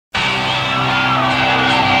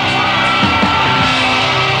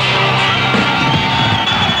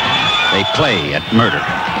play at murder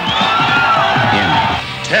in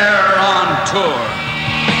Terror on Tour.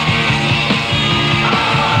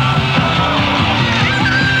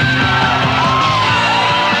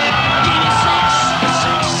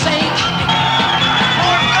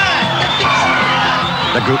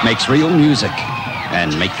 The group makes real music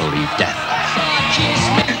and make-believe death.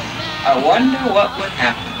 I wonder what would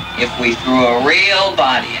happen if we threw a real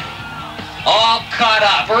body in. All cut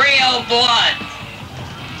up, real blood.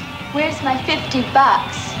 Where's my $50?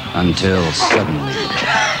 Until suddenly,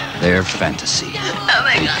 their fantasy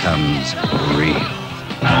becomes real.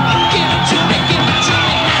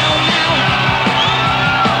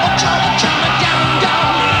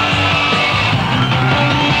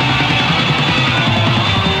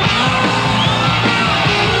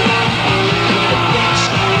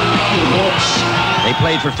 They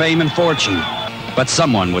played for fame and fortune, but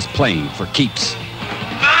someone was playing for keeps.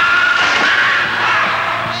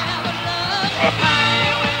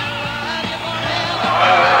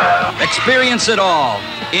 Experience it all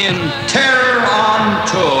in Terror on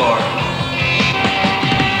Tour.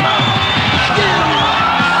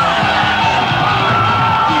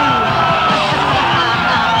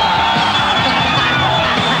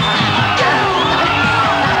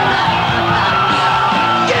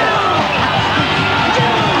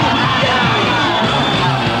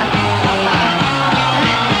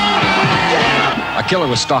 A killer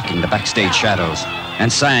was stalking the backstage shadows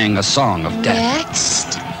and sang a song of death.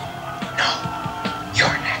 Next. You're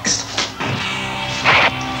next.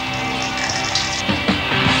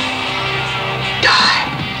 Die.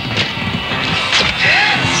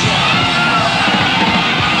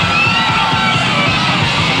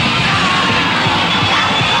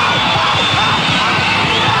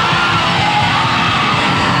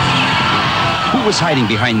 Who was hiding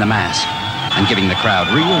behind the mask and giving the crowd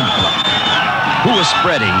real blood? Who was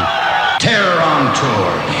spreading Terror on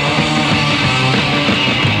Tour?